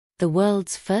the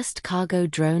world's first cargo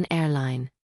drone airline.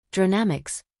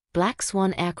 Dronamics, Black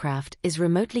Swan aircraft is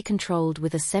remotely controlled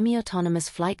with a semi-autonomous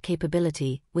flight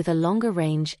capability with a longer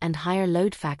range and higher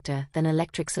load factor than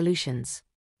electric solutions.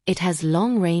 It has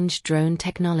long-range drone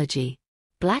technology.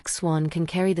 Black Swan can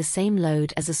carry the same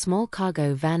load as a small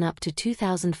cargo van up to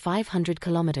 2,500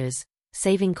 kilometers,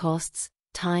 saving costs,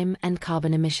 time and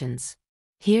carbon emissions.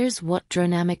 Here's what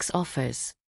Dronamics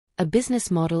offers. A business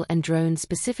model and drone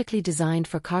specifically designed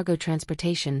for cargo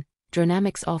transportation.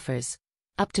 Dronamics offers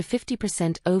up to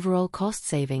 50% overall cost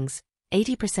savings,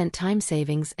 80% time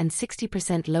savings and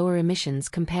 60% lower emissions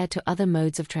compared to other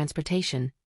modes of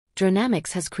transportation.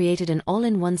 Dronamics has created an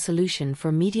all-in-one solution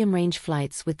for medium-range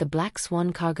flights with the Black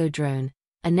Swan cargo drone,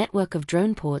 a network of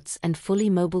drone ports and fully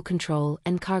mobile control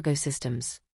and cargo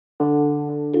systems.